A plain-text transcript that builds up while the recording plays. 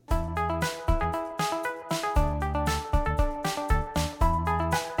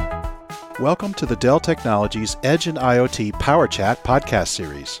Welcome to the Dell Technologies Edge and IoT Power Chat podcast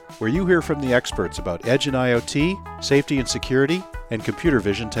series, where you hear from the experts about Edge and IoT, safety and security, and computer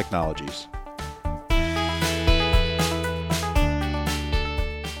vision technologies.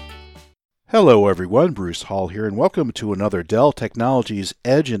 Hello everyone, Bruce Hall here, and welcome to another Dell Technologies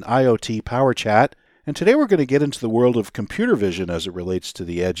Edge and IoT Power Chat. And today we're going to get into the world of computer vision as it relates to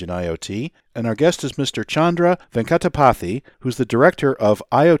the Edge and IoT. And our guest is Mr. Chandra Venkatapathy, who's the Director of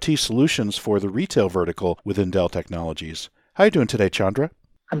IoT Solutions for the retail vertical within Dell Technologies. How are you doing today, Chandra?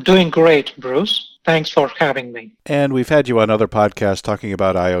 I'm doing great, Bruce. Thanks for having me. And we've had you on other podcasts talking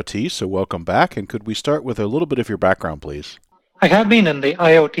about IoT, so welcome back. And could we start with a little bit of your background, please? I have been in the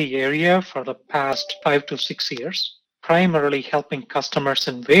IoT area for the past 5 to 6 years, primarily helping customers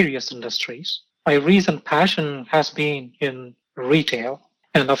in various industries. My recent passion has been in retail,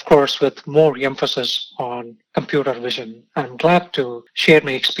 and of course with more emphasis on computer vision. I'm glad to share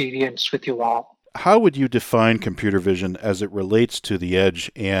my experience with you all. How would you define computer vision as it relates to the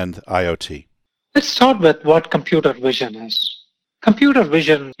Edge and IoT? Let's start with what computer vision is. Computer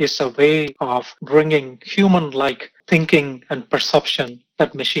vision is a way of bringing human-like thinking and perception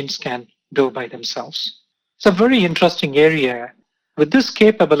that machines can do by themselves. It's a very interesting area. With this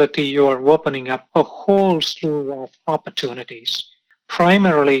capability, you are opening up a whole slew of opportunities,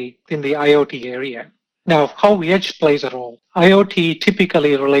 primarily in the IoT area. Now, how Edge plays a role. IoT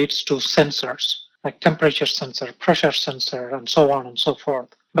typically relates to sensors, like temperature sensor, pressure sensor, and so on and so forth.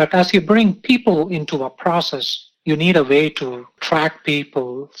 But as you bring people into a process, you need a way to track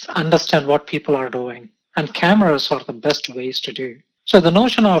people, understand what people are doing, and cameras are the best ways to do. So the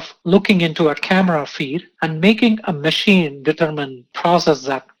notion of looking into a camera feed and making a machine process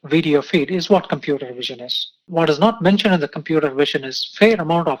that video feed is what computer vision is. What is not mentioned in the computer vision is fair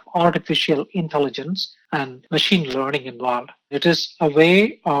amount of artificial intelligence and machine learning involved. It is a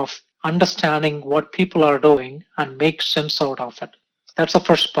way of understanding what people are doing and make sense out of it. That's the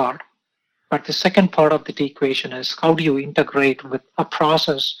first part. But the second part of the equation is how do you integrate with a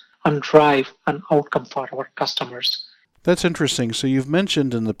process and drive an outcome for our customers. That's interesting. So you've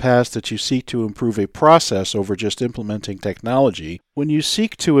mentioned in the past that you seek to improve a process over just implementing technology. When you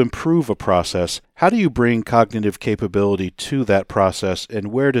seek to improve a process, how do you bring cognitive capability to that process,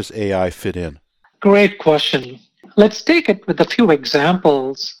 and where does AI fit in? Great question. Let's take it with a few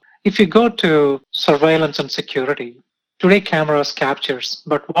examples. If you go to surveillance and security, today cameras captures,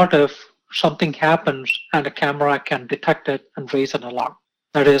 but what if something happens and a camera can detect it and raise an alarm?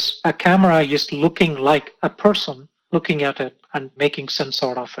 That is, a camera is looking like a person looking at it and making sense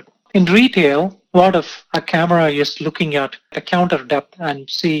out of it. In retail, what if a camera is looking at a counter depth and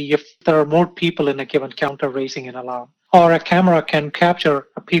see if there are more people in a given counter raising an alarm? Or a camera can capture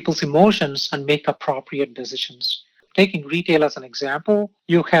people's emotions and make appropriate decisions. Taking retail as an example,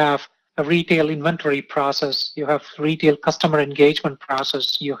 you have a retail inventory process, you have retail customer engagement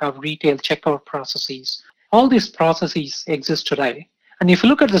process, you have retail checkout processes. All these processes exist today. And if you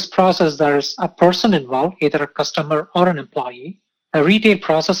look at this process, there is a person involved, either a customer or an employee, a retail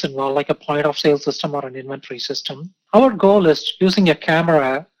process involved, like a point of sale system or an inventory system. Our goal is using a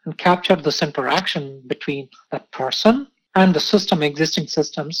camera and capture this interaction between that person and the system, existing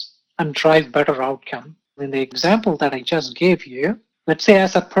systems, and drive better outcome. In the example that I just gave you, let's say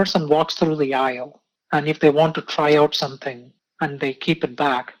as a person walks through the aisle, and if they want to try out something and they keep it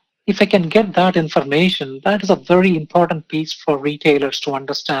back, if I can get that information, that is a very important piece for retailers to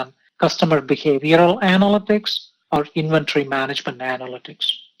understand customer behavioral analytics or inventory management analytics.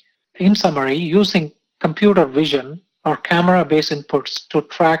 In summary, using computer vision or camera-based inputs to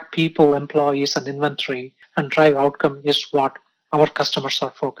track people, employees, and inventory and drive outcome is what our customers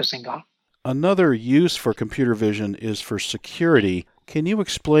are focusing on. Another use for computer vision is for security. Can you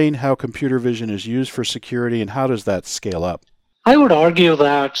explain how computer vision is used for security and how does that scale up? I would argue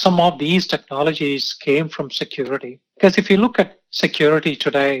that some of these technologies came from security. Because if you look at security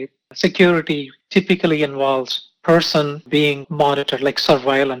today, security typically involves person being monitored, like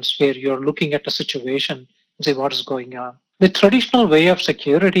surveillance, where you're looking at a situation and say what is going on. The traditional way of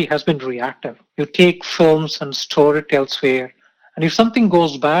security has been reactive. You take films and store it elsewhere. And if something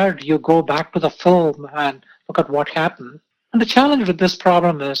goes bad, you go back to the film and look at what happened. And the challenge with this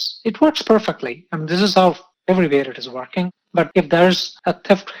problem is it works perfectly. I mean, this is how everywhere it is working. But if there's a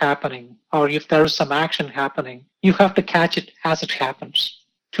theft happening or if there is some action happening, you have to catch it as it happens.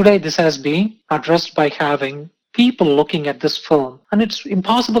 Today, this has been addressed by having people looking at this film. And it's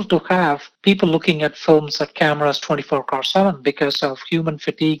impossible to have people looking at films at cameras 24/7 because of human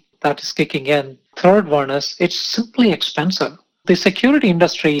fatigue that is kicking in. Third one is it's simply expensive. The security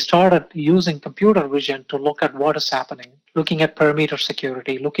industry started using computer vision to look at what is happening, looking at perimeter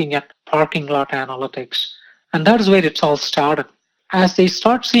security, looking at parking lot analytics. And that is where it's all started. As they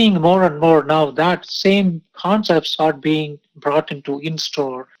start seeing more and more now, that same concepts are being brought into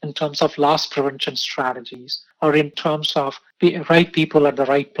in-store in terms of loss prevention strategies or in terms of the right people at the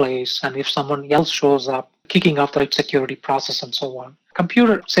right place. And if someone else shows up, kicking off the right security process and so on.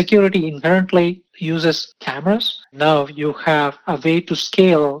 Computer security inherently uses cameras. Now you have a way to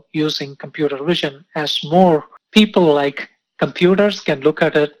scale using computer vision as more people like computers can look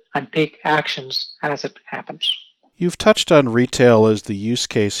at it and take actions as it happens. You've touched on retail as the use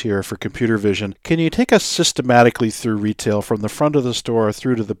case here for computer vision. Can you take us systematically through retail from the front of the store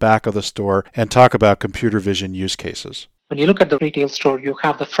through to the back of the store and talk about computer vision use cases? When you look at the retail store, you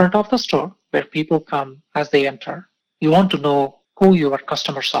have the front of the store where people come as they enter. You want to know who your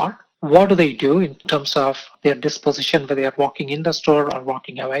customers are. What do they do in terms of their disposition, whether they are walking in the store or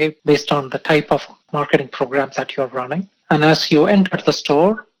walking away, based on the type of marketing programs that you're running. And as you enter the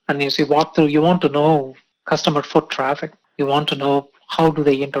store and as you walk through, you want to know customer foot traffic. You want to know how do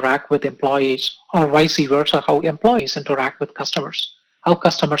they interact with employees, or vice versa, how employees interact with customers, how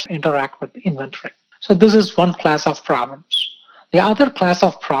customers interact with inventory. So this is one class of problems. The other class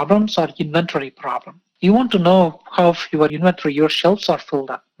of problems are inventory problems. You want to know how your inventory, your shelves are filled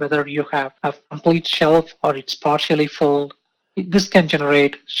up, whether you have a complete shelf or it's partially filled. This can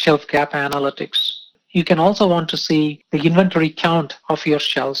generate shelf gap analytics. You can also want to see the inventory count of your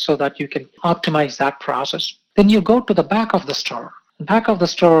shelves so that you can optimize that process. Then you go to the back of the store. Back of the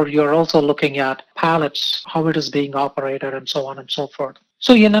store, you're also looking at pallets, how it is being operated, and so on and so forth.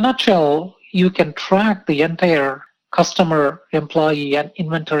 So in a nutshell, you can track the entire customer, employee, and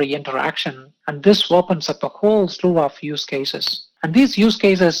inventory interaction, and this opens up a whole slew of use cases. And these use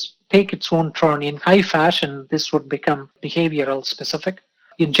cases take its own turn. In high fashion, this would become behavioral specific.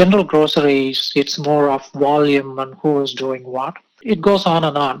 In general groceries, it's more of volume and who is doing what. It goes on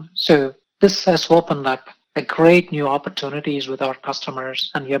and on. So this has opened up a great new opportunities with our customers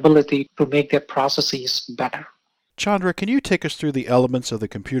and the ability to make their processes better. Chandra, can you take us through the elements of the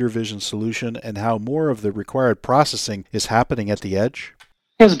computer vision solution and how more of the required processing is happening at the edge?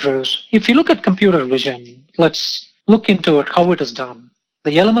 Yes, Bruce. If you look at computer vision, let's look into it, how it is done.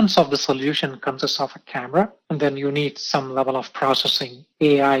 The elements of the solution consist of a camera, and then you need some level of processing,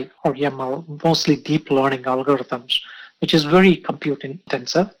 AI or ML, mostly deep learning algorithms, which is very compute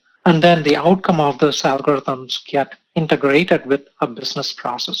intensive. And then the outcome of those algorithms get integrated with a business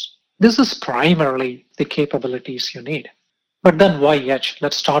process. This is primarily the capabilities you need. But then why edge?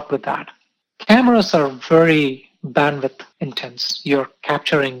 Let's start with that. Cameras are very bandwidth intense. You're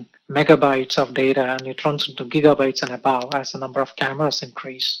capturing megabytes of data and it runs into gigabytes and above as the number of cameras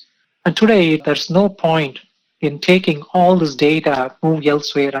increase. And today, there's no point in taking all this data, move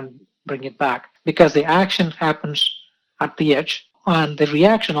elsewhere and bring it back because the action happens at the edge and the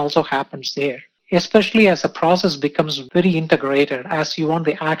reaction also happens there. Especially as the process becomes very integrated, as you want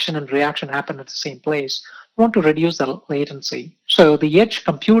the action and reaction happen at the same place, you want to reduce the latency. So the edge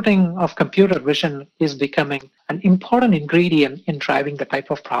computing of computer vision is becoming an important ingredient in driving the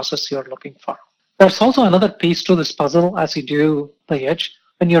type of process you're looking for. There's also another piece to this puzzle as you do the edge.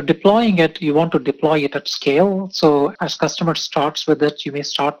 When you're deploying it, you want to deploy it at scale. So as customer starts with it, you may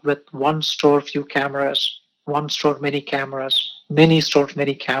start with one store, few cameras, one store, many cameras, many stores,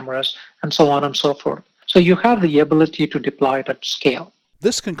 many cameras, and so on and so forth. So you have the ability to deploy it at scale.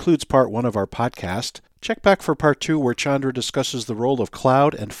 This concludes part 1 of our podcast. Check back for part 2 where Chandra discusses the role of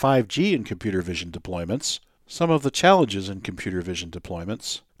cloud and 5G in computer vision deployments, some of the challenges in computer vision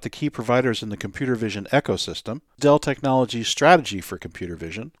deployments, the key providers in the computer vision ecosystem, Dell Technologies' strategy for computer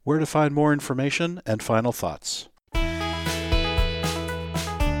vision, where to find more information, and final thoughts.